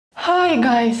Hi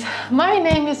guys, my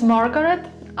name is Margaret.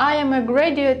 I am a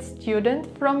graduate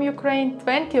student from Ukraine,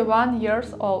 21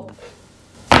 years old.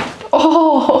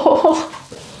 Oh!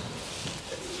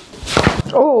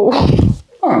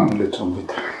 A little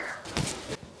bit.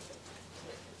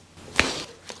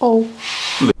 Oh.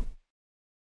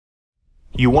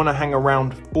 You want to hang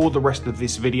around for the rest of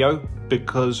this video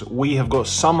because we have got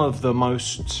some of the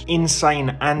most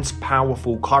insane and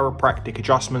powerful chiropractic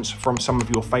adjustments from some of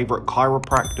your favorite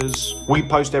chiropractors. We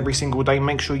post every single day.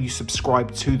 Make sure you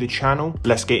subscribe to the channel.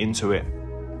 Let's get into it.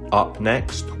 Up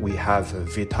next, we have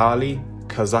Vitaly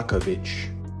Kazakovich.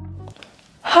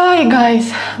 Hi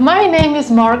guys, my name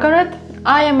is Margaret.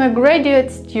 I am a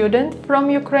graduate student from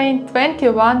Ukraine,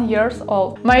 21 years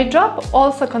old. My job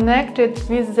also connected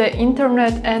with the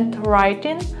internet and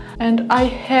writing, and I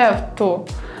have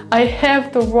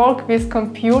to work with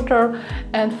computer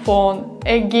and phone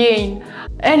again.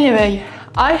 Anyway,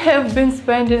 I have been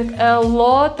spending a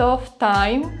lot of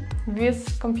time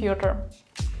with computer,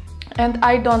 and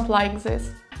I don't like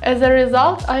this. As a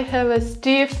result, I have a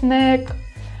stiff neck,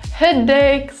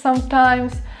 headache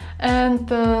sometimes, and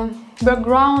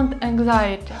background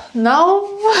anxiety. Now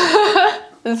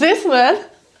this man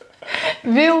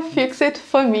will fix it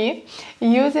for me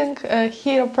using a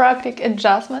chiropractic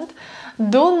adjustment.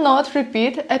 Do not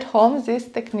repeat at home this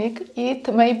technique.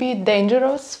 It may be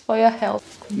dangerous for your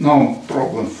health. No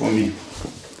problem for me.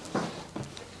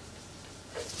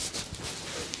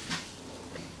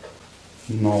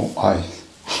 No eyes.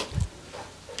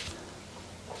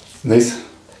 This?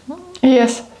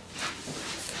 Yes.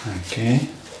 Okay.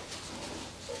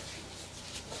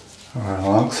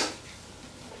 Relax.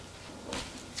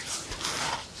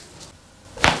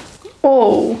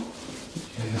 Oh.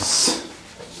 Yes.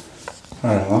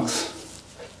 Relax.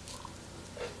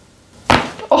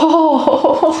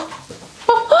 Oh.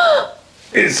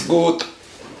 It's good.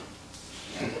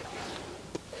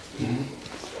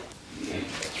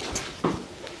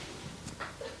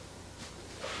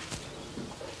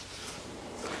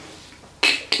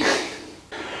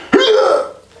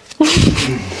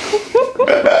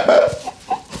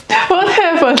 What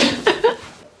happened?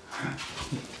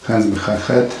 Hands behind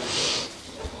head.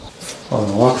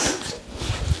 Relax.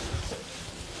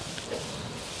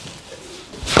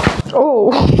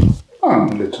 Oh. A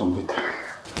little bit.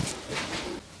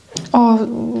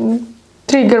 Oh,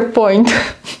 trigger point.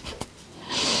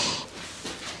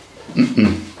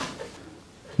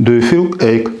 Do you feel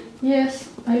ache? Yes,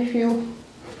 I feel.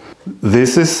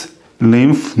 This is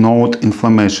lymph node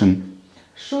inflammation.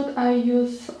 Should I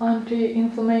use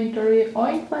anti-inflammatory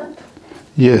ointment?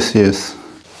 Yes, yes.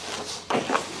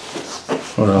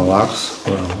 Relax,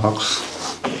 relax.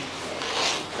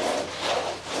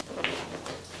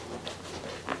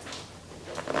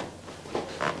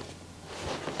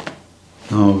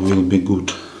 Now will be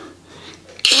good.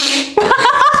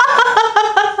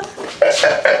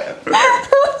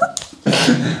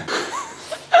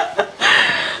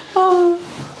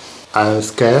 Are you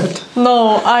scared?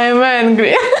 No, I am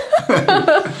angry.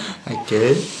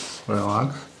 Okay,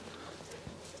 relax.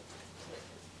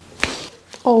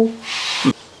 Oh.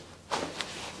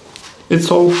 It's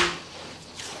all.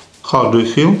 How do you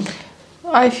feel?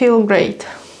 I feel great.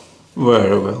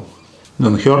 Very well.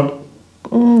 Don't hurt?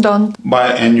 Don't.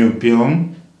 Buy a new pillow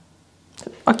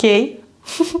Okay.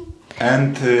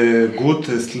 and good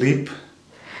sleep.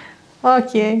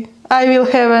 Okay. I will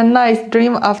have a nice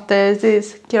dream after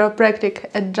this chiropractic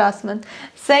adjustment.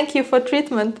 Thank you for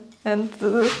treatment and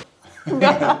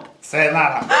God.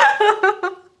 Sayonara.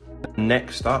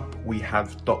 Next up, we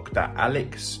have Dr.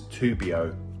 Alex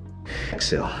Tubio.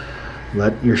 Exhale.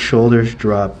 Let your shoulders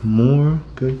drop more.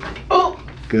 Good. Oh.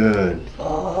 Good.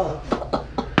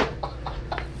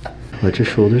 Let your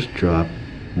shoulders drop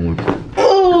more.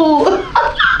 Oh.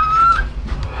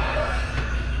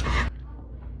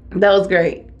 That was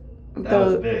great. That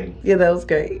was big. Yeah, that was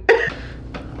great.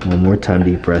 One more time,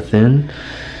 deep breath in.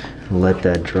 Let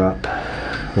that drop.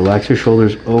 Relax your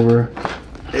shoulders over.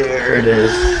 There it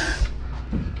is.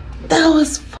 That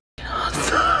was fucking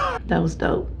awesome. That was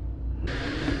dope.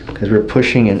 Because we're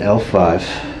pushing in L5.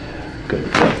 Good.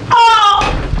 Oh!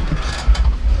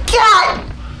 God!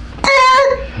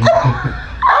 Oh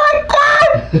my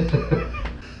God!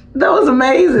 That was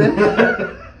amazing.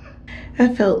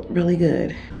 That felt really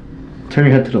good. Turn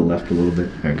your head to the left a little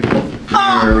bit. There we go.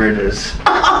 There it is.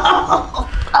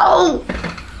 Oh!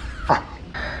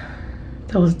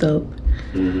 That was dope.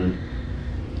 Mm-hmm.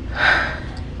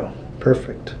 Oh,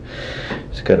 perfect.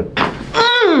 Just gotta.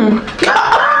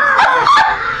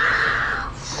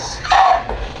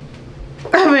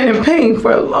 I've been in pain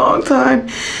for a long time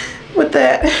with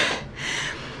that.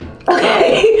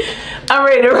 Okay.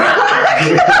 ready to rock.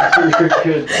 You're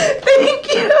good.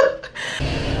 Thank you.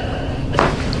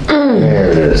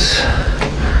 There it is.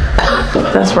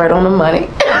 That's right on the money.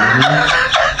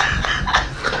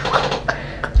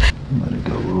 Let it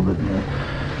go a little bit more.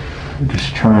 We're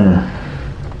just trying to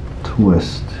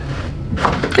twist.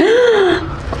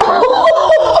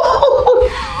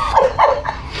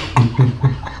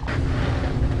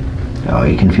 Oh,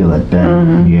 you can feel that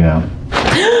bend. Yeah.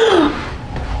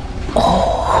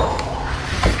 Oh,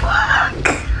 fuck.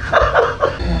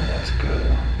 That's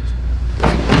good.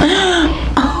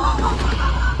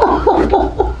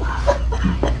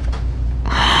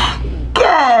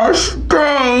 Gosh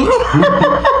dang.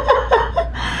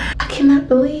 I cannot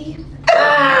believe.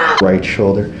 Right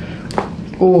shoulder.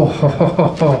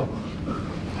 Oh.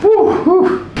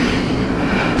 Woo.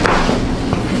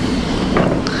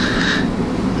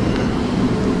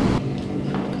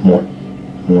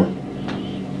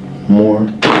 More.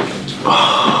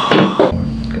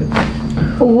 Good.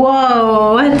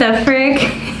 Whoa, what the frick?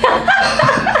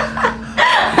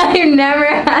 I've never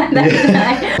had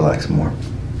that. Relax more.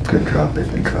 Good, drop it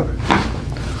and drop it.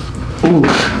 Ooh.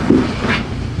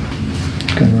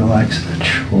 Good, relax that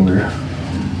shoulder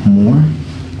more.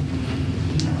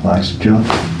 Relax the jaw.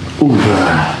 Ooh.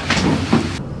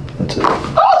 That's it.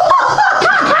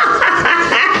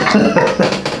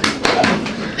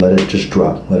 Let it just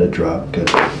drop. Let it drop. Good.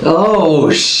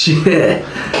 Oh shit.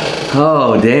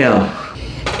 Oh damn.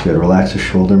 Good. Relax the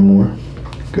shoulder more.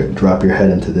 Good. Drop your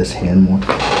head into this hand more.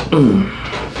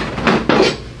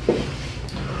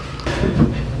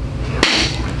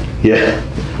 Yeah.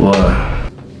 What?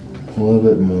 A little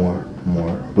bit more.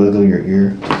 Wiggle your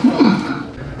ear.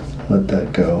 Let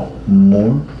that go.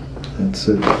 More. That's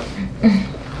it.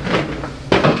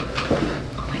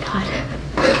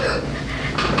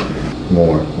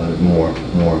 More. Let it more.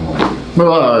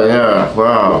 Oh yeah,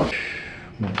 wow.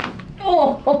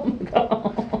 Oh my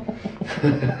god.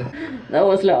 That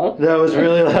was loud. That was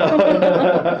really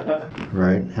loud.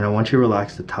 Right, and I want you to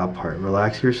relax the top part.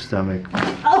 Relax your stomach.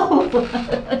 Oh.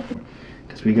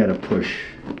 Because we gotta push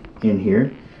in here.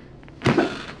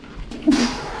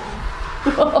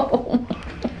 Oh.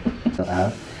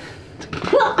 Out.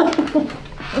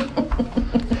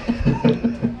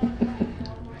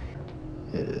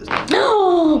 It is.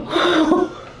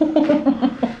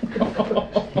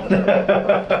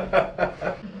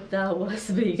 That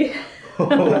was big.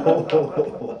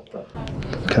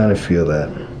 Kind of feel that.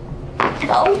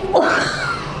 Oh.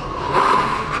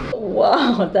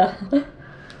 Wow, that.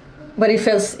 But it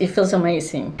feels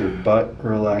amazing. Your butt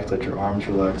relax, let your arms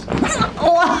relax.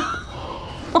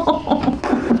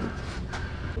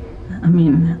 I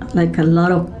mean, like a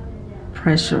lot of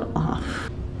pressure off.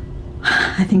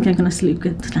 I think I'm gonna sleep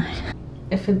good tonight.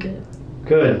 I feel good.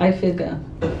 Good. I feel good.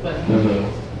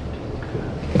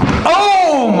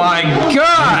 Oh my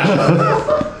god!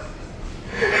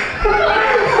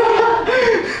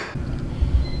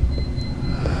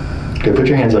 Good, put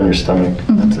your hands on your stomach.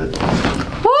 That's it.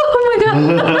 Oh my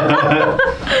god!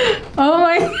 Oh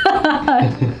my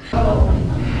god!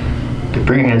 Good,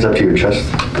 bring your hands up to your chest.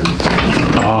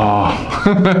 Oh.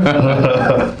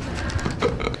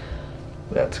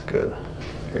 That's good.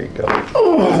 There you go.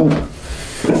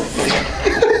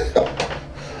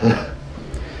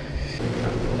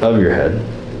 Above your head.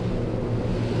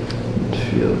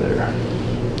 Feel there.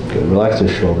 Good. Relax the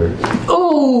shoulder.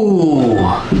 Oh.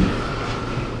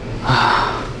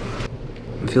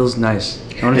 It feels nice.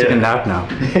 I want to take a nap now.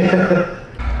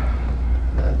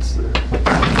 That's it.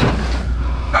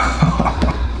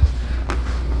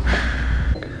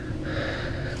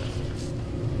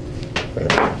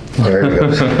 There it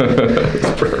goes.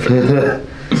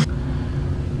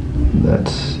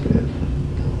 That's it.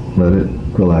 Let it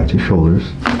relax your shoulders.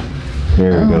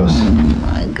 There it goes. Oh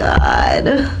my god.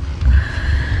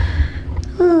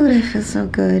 Oh, that feels so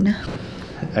good.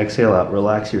 Exhale out.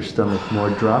 Relax your stomach more.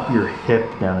 Drop your hip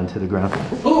down into the ground.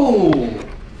 Ooh.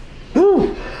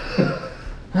 Ooh.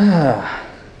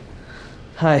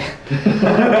 Hi.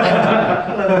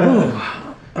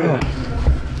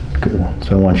 Good.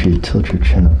 So I want you to tilt your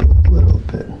chin up a little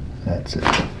bit. That's it.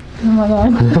 Oh my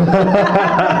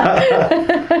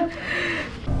god.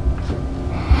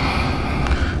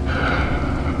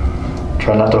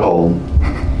 Try not to hold.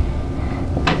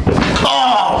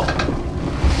 Oh.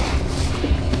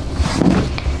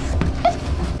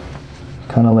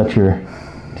 Kind of let your,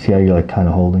 see how you're like kind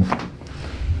of holding?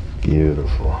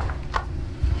 Beautiful.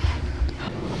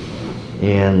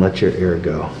 And let your air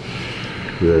go.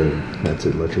 Good. That's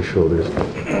it. Let your shoulders go.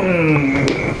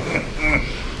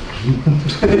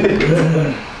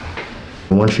 I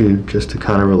want you just to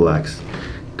kind of relax.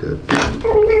 Good.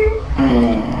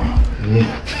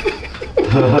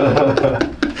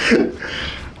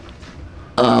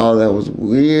 Oh, that was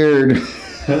weird.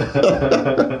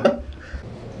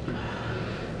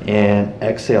 And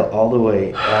exhale all the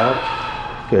way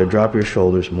out. Good. Drop your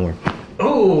shoulders more.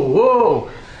 Oh, whoa.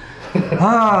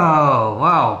 Oh,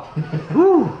 wow.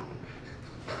 Woo.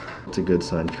 It's a good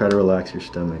sign. Try to relax your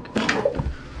stomach.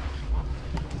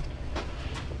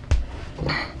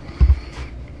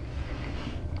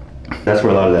 That's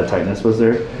where a lot of that tightness was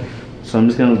there. So I'm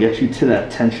just gonna get you to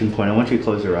that tension point. I want you to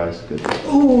close your eyes. Good.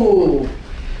 Ooh.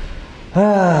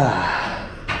 Ah.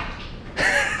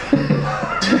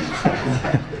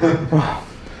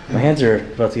 My hands are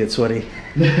about to get sweaty.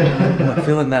 I'm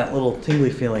feeling that little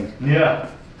tingly feeling. Yeah.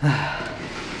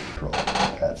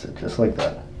 That's it, just like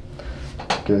that.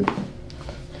 Good.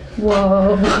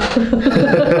 Whoa.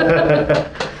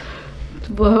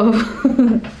 Whoa.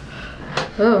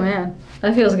 Oh man,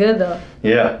 that feels good though.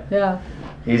 Yeah. Yeah.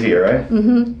 Easier, right?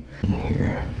 Mm-hmm.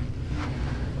 Here.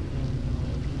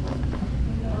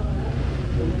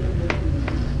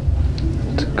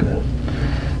 That's good.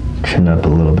 Chin up a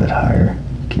little bit higher.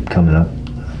 Keep coming up.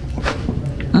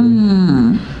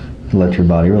 Let your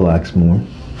body relax more.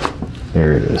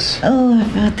 There it is. Oh, I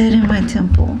felt that in my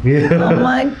temple. Yeah. Oh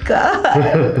my God,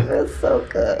 that's so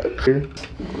good. Here.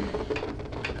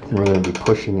 We're going to be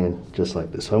pushing in just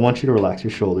like this. So I want you to relax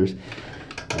your shoulders.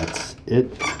 That's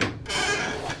it.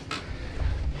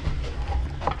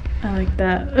 I like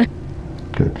that.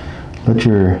 Good. Let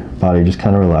your body just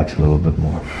kind of relax a little bit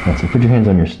more. That's it. Put your hands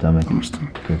on your stomach.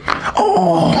 Good.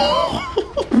 Oh!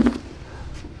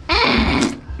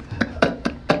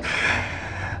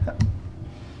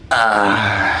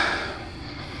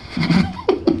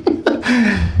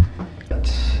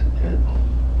 That's it.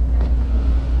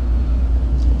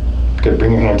 Good.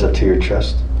 Bring your hands up to your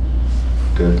chest.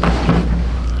 Good.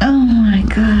 Oh my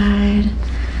God.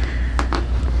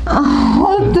 Oh,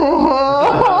 what the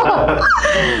hell?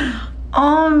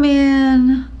 Oh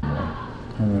man.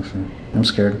 I'm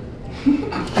scared.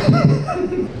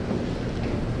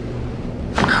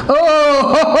 Oh!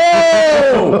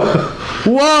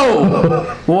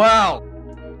 Whoa! Wow!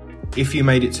 If you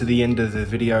made it to the end of the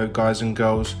video, guys and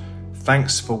girls,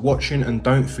 thanks for watching and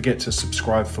don't forget to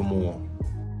subscribe for more.